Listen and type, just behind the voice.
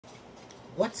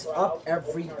What's up,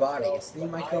 everybody? It's the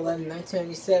Michael Len,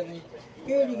 1997.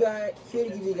 Here to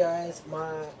give you guys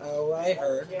my what I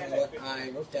heard and what I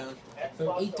wrote down from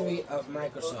E3 of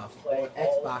Microsoft or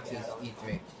Xbox's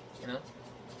E3. You know,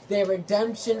 their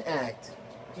Redemption Act.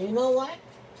 You know what?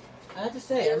 I have to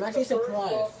say, I'm actually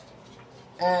surprised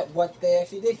at what they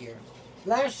actually did here.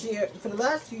 Last year, for the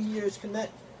last few years,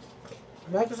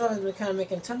 Microsoft has been kind of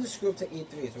making tons of screw-ups at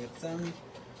E3s with some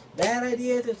bad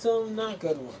ideas and some not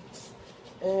good ones.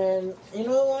 And you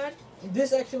know what?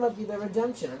 This actually might be the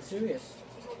redemption. I'm serious.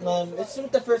 This is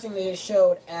the first thing they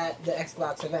showed at the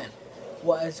Xbox event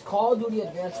was Call of Duty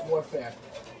Advanced Warfare,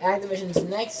 Activision's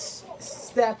next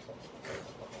step,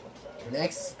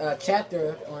 next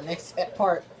chapter or next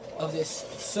part of this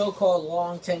so-called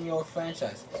long tenure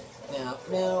franchise.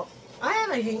 Now, I have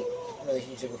a hate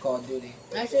relationship with Call of Duty.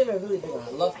 I actually have a really big one.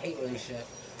 I love-hate relationship.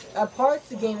 At parts,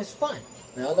 the game is fun.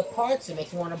 In other parts, it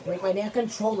makes me want to break my damn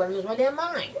controller and lose my damn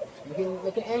mind. You can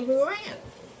make an angry rant.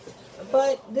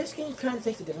 But this game kind of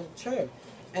takes a different turn.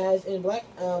 As in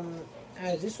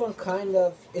as this one kind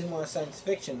of is more science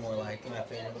fiction, more like, in my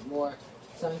opinion, but more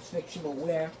science fiction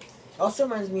aware. Also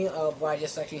reminds me of what I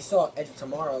just actually saw at Edge of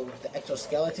Tomorrow with the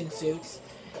exoskeleton suits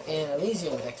and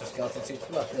Elysium with exoskeleton suits.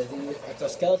 Look, they use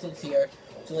exoskeletons here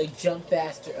to like jump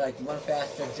faster, like run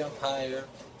faster, jump higher.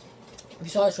 If you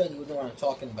saw the trailer, you would know what I'm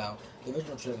talking about. The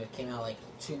original trailer came out like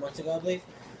 2 months ago, I believe.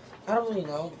 I don't really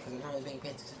know because I'm not really paying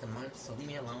attention to the months, so leave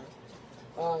me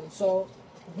alone. So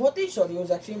what they showed you was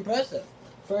actually impressive.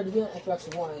 For it to be on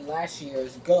Xbox One, last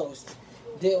year's Ghost,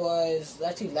 it was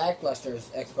actually lackluster's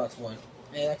Xbox One.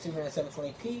 And it actually ran at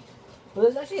 720p, but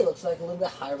it actually looks like a little bit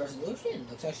higher resolution. It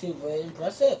looks actually very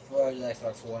impressive for the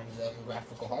Xbox One's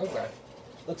graphical hardware.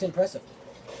 Looks impressive.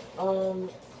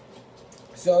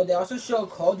 So they also showed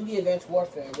Call of Duty Advanced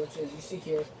Warfare, which, as you see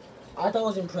here, I thought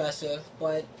was impressive,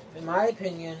 but in my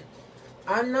opinion,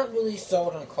 I'm not really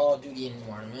sold on Call of Duty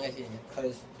anymore, in my opinion,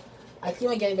 because I feel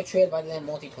like getting betrayed by the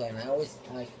multiplayer, and I always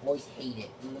hate it.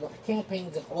 And the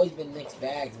campaigns have always been mixed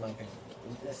bags, in my opinion.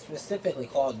 Specifically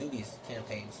Call of Duty's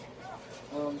campaigns.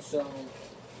 I'm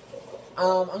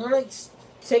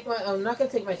not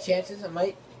gonna take my chances. I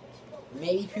might,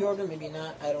 maybe pre-order, maybe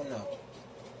not. I don't know.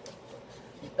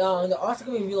 They're also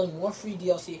going to be revealing more free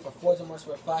DLC for Forza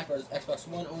Motorsport 5 for Xbox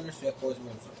One owners who have Forza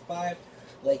Motorsport 5.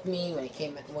 Like me,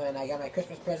 when I got my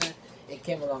Christmas present, it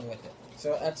came along with it.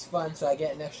 So that's fun. So I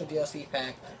get an extra DLC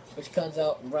pack, which comes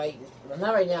out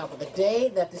not right now, but the day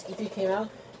that this E3 came out,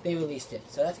 they released it.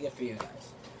 So that's good for you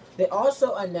guys. They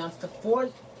also announced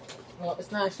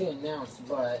it's not actually announced,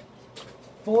 but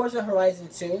Forza Horizon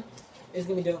 2 is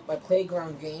going to be developed by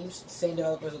Playground Games, same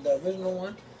developers of the original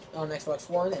one, on Xbox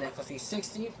One and Xbox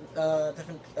 360.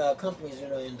 Different companies are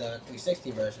doing the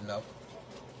 360 version though,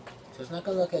 so it's not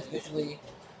gonna look as visually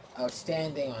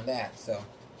outstanding on that. So,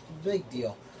 big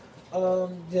deal.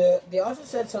 They also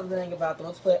said something about the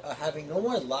multiplayer having no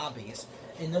more lobbies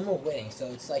and no more winning. So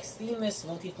it's like seamless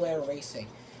multiplayer racing.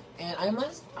 And I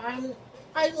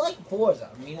like Forza.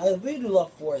 I mean, I really do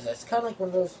love Forza. It's kind of like one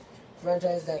of those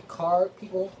franchises that car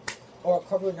people or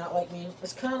car people not like me.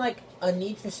 It's kind of like a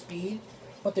Need for Speed,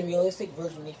 but the realistic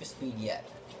version of Need for Speed yet.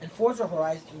 And the Forza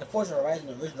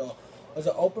Horizon original was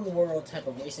an open world type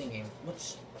of racing game,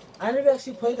 which I never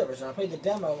actually played the original. I played the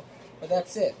demo, but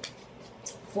that's it.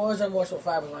 Forza Motorsport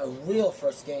 5 was my real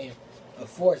first game of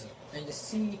Forza. And to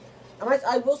see,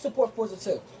 I will support Forza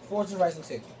 2, Forza Horizon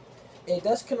 2. It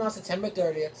does come out September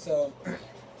 30th, so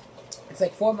it's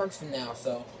like 4 months from now,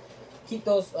 so keep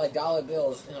those dollar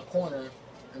bills in a corner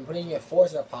and put in your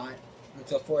Forza pot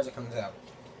until Forza comes out.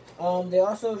 They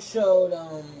also showed,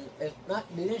 they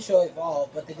didn't show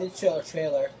Evolve, but they did show a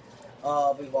trailer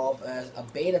of Evolve as a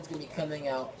beta that's going to be coming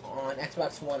out on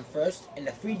Xbox One first, and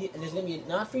there's going to be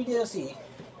not free DLC,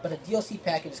 but a DLC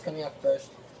package is coming out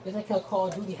first. Just like how Call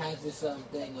of Duty has this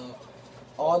thing of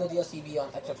all the DLC be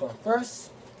on Xbox One first,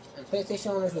 and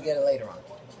PlayStation owners will get it later on.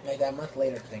 Like that month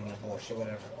later thing, bullshit,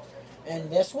 whatever.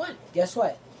 And guess what?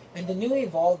 And the new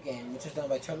Evolve game, which is done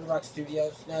by Turtle Rock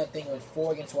Studios, another thing with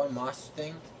 4 against 1 monster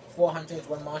thing, 4 hunters,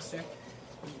 1 monster.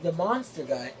 The monster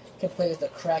guy can play as the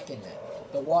Kraken man,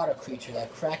 the water creature,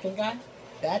 that Kraken guy.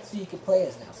 That's who you can play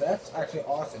as now. So that's actually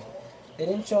awesome.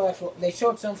 They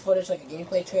showed some footage, like a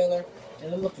gameplay trailer,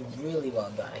 and it looked really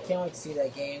well done. I can't wait to see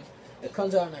that game. It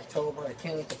comes out in October. I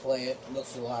can't wait to play it. It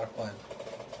looks a lot of fun.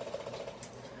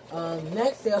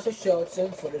 Next, they also showed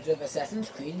some footage of Assassin's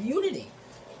Creed Unity,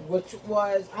 which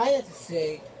was, I have to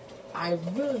say, I'm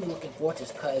really looking forward to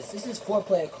this because this is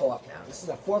 4-player co-op now. This is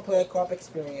a 4-player co-op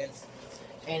experience,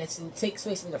 and it takes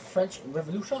place in the French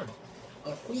Revolution,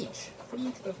 or French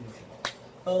Revolution.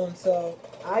 So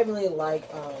I really like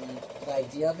the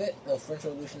idea of it, the French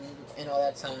Revolution and all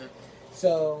that time.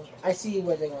 So I see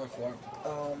what they're going for.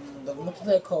 The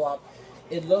multiplayer co-op,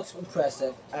 it looks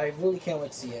impressive. I really can't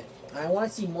wait to see it. I want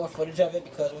to see more footage of it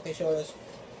because what they showed us,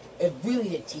 it really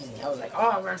did tease me. I was like, oh,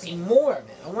 I want to see more of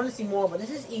it. I want to see more, but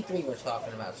this is E3 we're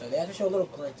talking about, so they have to show a little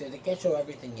glimpses. They can't show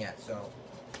everything yet, so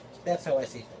that's how I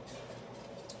see things.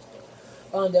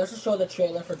 They also showed the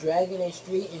trailer for Dragon Age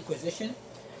 3 Inquisition.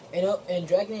 And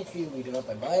Dragon Age 3 will be developed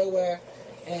by BioWare.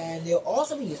 And they'll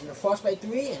also be using the Frostbite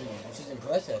 3 engine, which is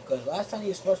impressive. Because last time they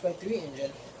used Frostbite 3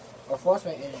 engine, or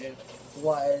Frostbite engine,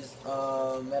 was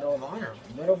Medal of Honor.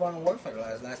 Medal of Honor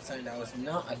Warfighter last time. That was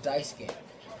not a DICE game.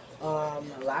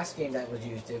 Last game that was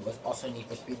used it was also Need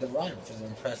for Speed The Run, which is an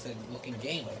impressive looking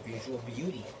game, like visual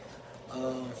beauty.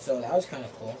 So that was kind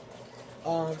of cool.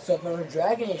 So if you're a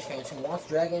Dragon Age fan who wants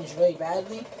Dragon Age really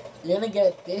badly, you're gonna get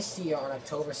it this year on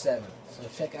October 7th. So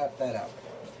check that out.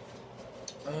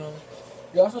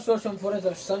 They also showed some footage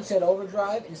of Sunset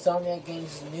Overdrive, Insomniac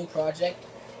Games' new project,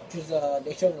 which was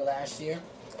they showed it last year.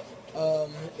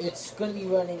 It's gonna be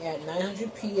running at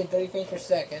 900p and 30 frames per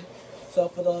second. So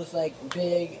for those like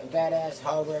big badass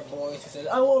hardware boys who says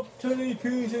I want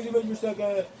 1080p, 60 frames per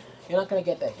second, you're not gonna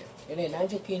get that here. You're gonna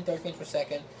get 900p and 30 frames per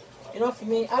second. You know, for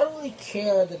me, I don't really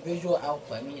care the visual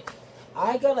output. I mean,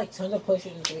 I got like tons of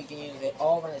PlayStation 3 games that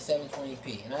all run at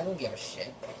 720p, and I don't give a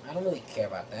shit. I don't really care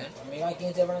about that. I mean, I got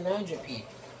games that run at 900p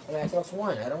on Xbox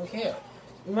One. I don't care.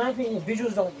 In my opinion,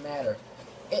 visuals don't matter.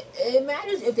 It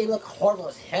matters if they look horrible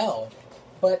as hell,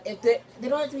 but if they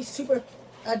don't have to be super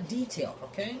detailed,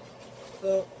 okay?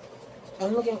 So,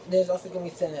 I'm looking, there's also going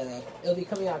to be it'll be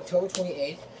coming out October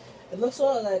 28th. It looks a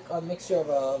lot like a mixture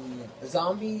of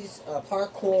zombies,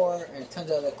 parkour, and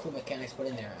tons of other cool mechanics put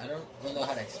in there. I don't really know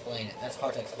how to explain it. That's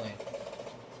hard to explain.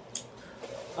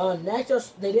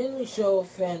 Next, they didn't really show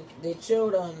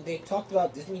they talked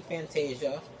about Disney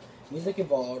Fantasia, Music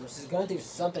Evolved, which is going to do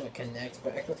something with Kinect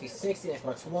for Xbox 360 and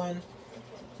Xbox One.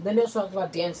 Then they also talked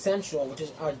about Dance Central, which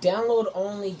is our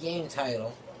download-only game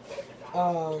title.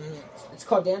 It's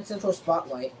called Dance Central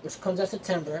Spotlight, which comes out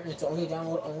September, and it's only a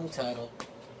download-only title.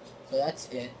 So that's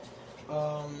it.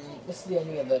 This is the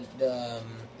ending of the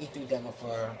E3 demo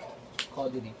for Call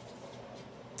of Duty.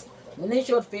 Then they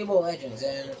showed Fable Legends,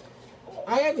 and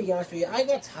I gotta be honest with you, I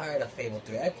got tired of Fable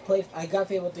 3. I got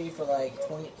Fable 3 for like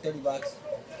 $20-30.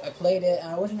 I played it,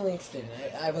 and I wasn't really interested in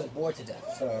it. I was bored to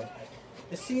death. So,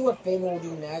 to see what Fable will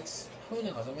do next, who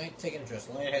knows? I might take interest.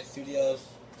 Lionhead Studios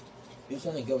do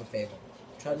something good with Fable.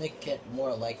 Try to make it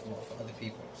more likable for other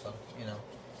people. So, you know.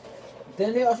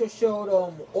 Then they also showed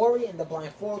Ori and the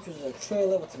Blind Forest, which is a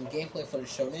trailer with some gameplay footage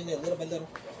shown in there, little by little.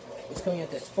 It's coming out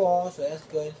this fall, so that's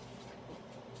good.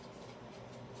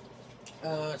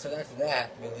 So that's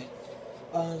that, really.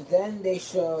 Then they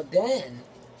showed,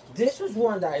 this was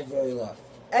one that I really love.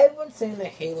 Everyone's saying that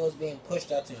Halo is being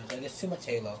pushed out too much. Like, there's too much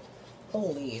Halo.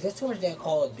 Holy, there's too much damn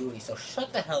Call of Duty, so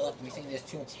shut the hell up and be saying there's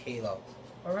too much Halo.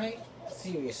 Alright?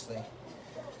 Seriously.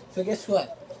 So guess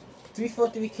what?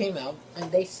 343 came out,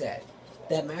 and they said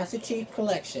that Master Chief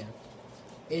Collection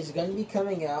is going to be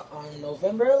coming out on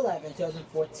November 11,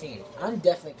 2014. I'm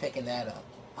definitely picking that up.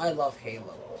 I love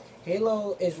Halo.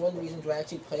 Halo is one of the reasons why I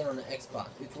actually play it on the Xbox.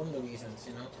 It's one of the reasons,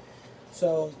 you know.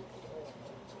 So,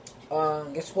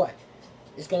 guess what?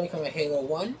 It's going to be coming out Halo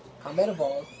 1, Combat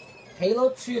Evolved,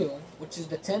 Halo 2, which is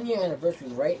the 10-year anniversary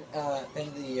right at the end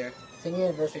of the year. 10-year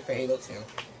anniversary for Halo 2.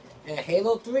 And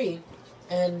Halo 3,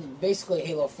 and basically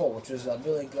Halo 4, which was a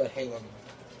really good Halo game.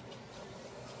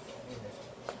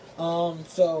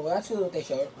 So that's what they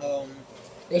showed.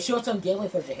 They showed some gameplay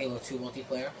footage of Halo 2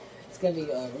 multiplayer. It's going to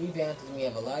be revamped, and we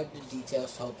have a lot of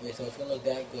details, hopefully, so it's going to look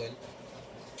that good.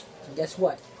 And guess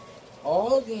what?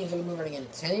 All games are going to be running in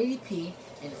 1080p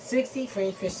and 60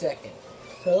 frames per second.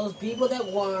 So those people that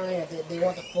they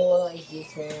want the full HD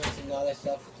experience and all that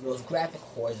stuff, those graphic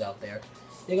whores out there,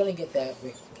 they're going to get that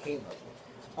with Halo.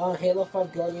 Halo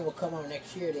 5 Guardian will come out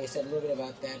next year. They said a little bit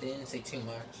about that. They didn't say too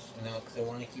much, you know, because they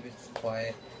want to keep it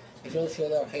quiet. They showed the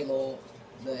trailer of Halo,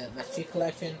 the Master Chief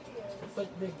Collection, but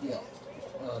big deal.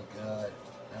 Oh god,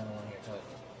 I don't want to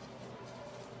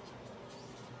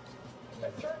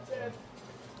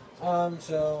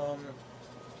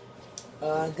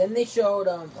talk. Then they showed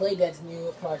Playdead's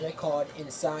new project called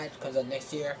Inside, comes out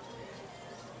next year.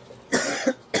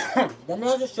 Then they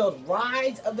also showed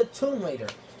Rise of the Tomb Raider.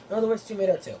 In other words, Tomb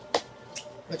Raider 2.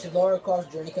 Which is Lara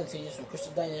Croft's journey continues from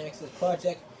Crystal Dynamics'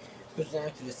 project, Crystal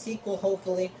Dynamics to the sequel,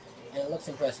 hopefully, and it looks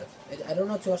impressive. I don't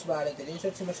know too much about it. They didn't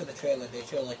show too much of the trailer. They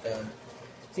showed like the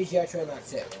CGI trailer,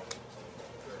 that's it.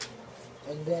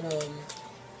 And then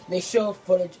they showed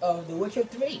footage of The Witcher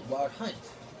 3, Wild Hunt.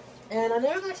 And I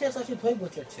never got a chance to actually play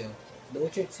Witcher 2. The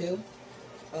Witcher 2,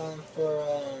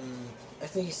 for,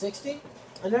 S360.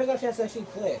 I never got a chance to actually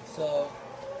play it, so,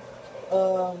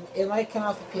 it might come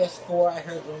out for PS4. I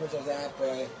heard rumors of that,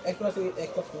 but Xbox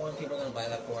One, people are gonna buy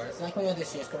that for it. It's not coming out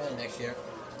this year, it's coming out next year.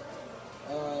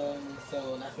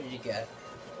 So that's what you get.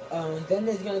 Then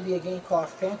there's gonna be a game called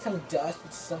Phantom Dust,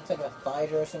 which is some type of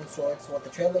fighter of some sort. So what the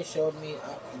trailer showed me,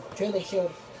 I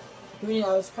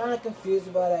was kind of confused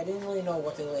about it. I didn't really know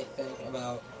what to really think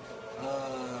about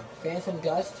Phantom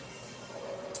Dust.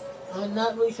 I'm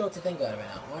not really sure what to think about it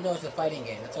right now. All I know it's a fighting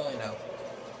game. That's all I know.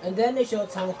 And then they showed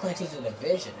Tom Clancy's The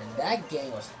Division, and that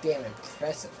game was damn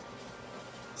impressive.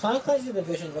 Tom Clancy's The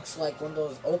Division looks like one of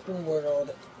those open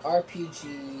world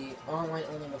RPG online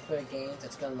only multiplayer games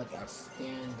that's gonna look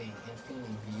outstanding. It's gonna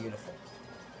be beautiful.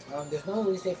 There's no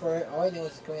release date for it. All I know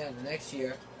is it's coming out next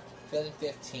year,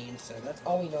 2015. So that's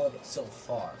all we know of it so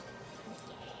far.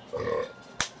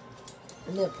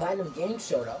 And then Platinum Games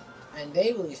showed up, and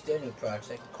they released their new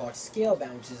project called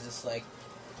Scalebound, which is this like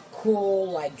cool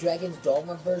like Dragon's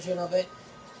Dogma version of it.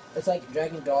 It's like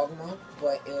Dragon Dogma,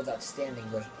 but it was outstanding.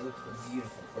 It looked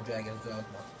beautiful for Dragon's Dogma.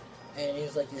 And it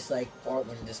was like this like art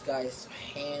when this guy's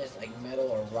hand is like metal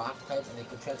or rock type, and they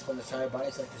could transform his entire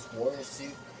body to like this warrior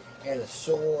suit. He has a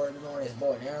sword, and his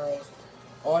bow and arrows,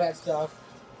 all that stuff.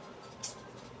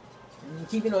 And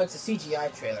keep in mind it's a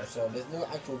CGI trailer, so there's no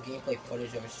actual gameplay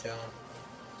footage of it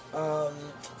shown.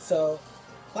 So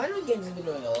Platinum Games has been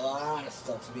doing a lot of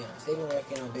stuff, to be honest. They've been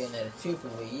working on Bayonetta 2 for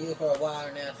Wii U for a while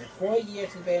now. It's been 4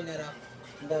 years since Bayonetta.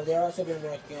 And then they've also been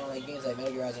working on like games like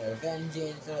Metal Gear Rising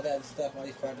Revengeance and all that stuff, all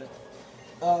these projects.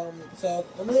 So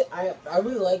I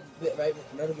really like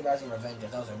Metal Gear Rising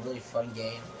Revengeance. That was a really fun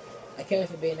game. I can't wait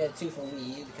for Bayonetta 2 for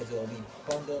Wii U because it will be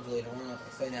bundled later on. I'll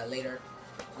explain that later.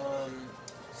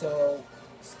 So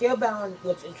Scalebound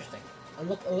looks interesting. I'm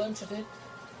a little interested.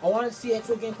 I want to see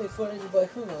actual gameplay footage, but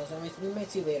who knows? I mean, we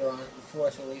might see later on before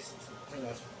it's released. Who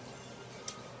knows?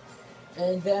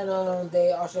 And then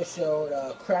they also showed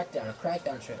Crackdown, a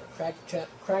Crackdown trailer.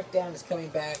 Crackdown is coming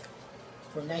back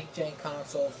for next-gen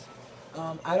consoles.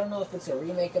 I don't know if it's a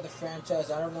remake of the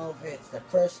franchise. I don't know if it's the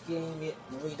first game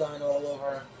redone all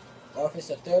over, or if it's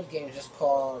the third game just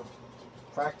called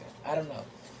Crackdown. I don't know.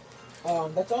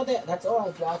 That's all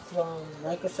I got from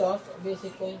Microsoft,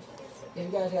 basically. If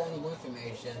you guys got any more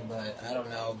information, but I don't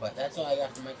know. But that's all I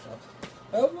got from Microsoft.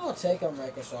 My overall take on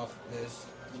Microsoft is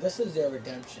this is their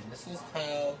redemption. This is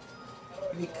how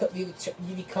you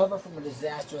recover from a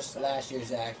disastrous last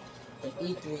year's act. When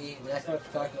E3, when I started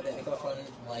talking about the Xbox One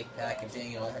like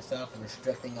packaging and all that stuff and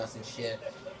restricting us and shit,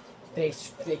 they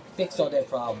fixed all their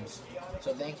problems.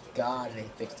 So thank God they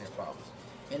fixed their problems.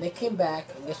 And they came back,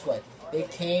 and guess what? They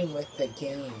came with the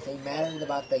games. They mattered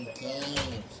about the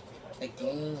games. The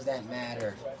games that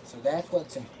mattered. So that's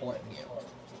what's important here.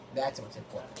 That's what's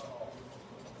important.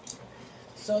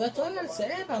 So that's all I gotta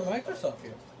say about Microsoft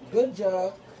here. Good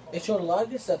job. They showed a lot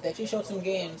of good stuff. They actually showed some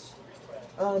games.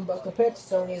 But compared to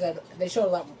Sony's, they showed a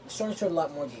lot. Sony showed a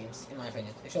lot more games, in my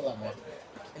opinion. They showed a lot more.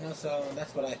 You know, so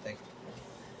that's what I think.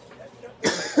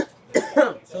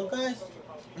 So guys,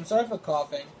 I'm sorry for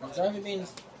coughing. I'm sorry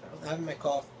for having my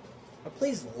cough. But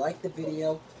please like the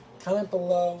video, comment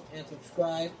below, and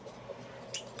subscribe.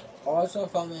 Also,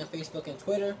 follow me on Facebook and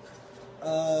Twitter.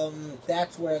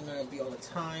 That's where I'm going to be all the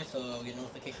time, so you get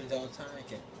notifications all the time. I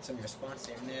get some response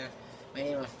here and there. My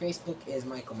name on Facebook is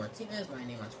Michael Martinez. My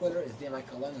name on Twitter is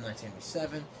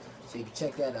DMichael1977. So you can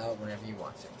check that out whenever you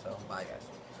want to. So, bye guys.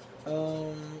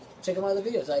 Check out my other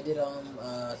videos. I did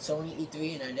Sony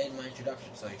E3 and I did my introduction,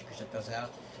 so you can check those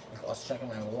out. You can also check out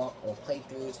my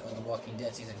playthroughs of The Walking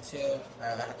Dead Season 2. I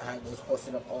have those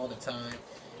posted up all the time.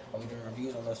 I'll be doing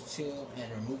reviews on those too,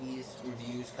 and movies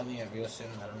reviews coming out real soon.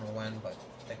 I don't know when, but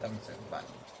they're coming soon. Bye.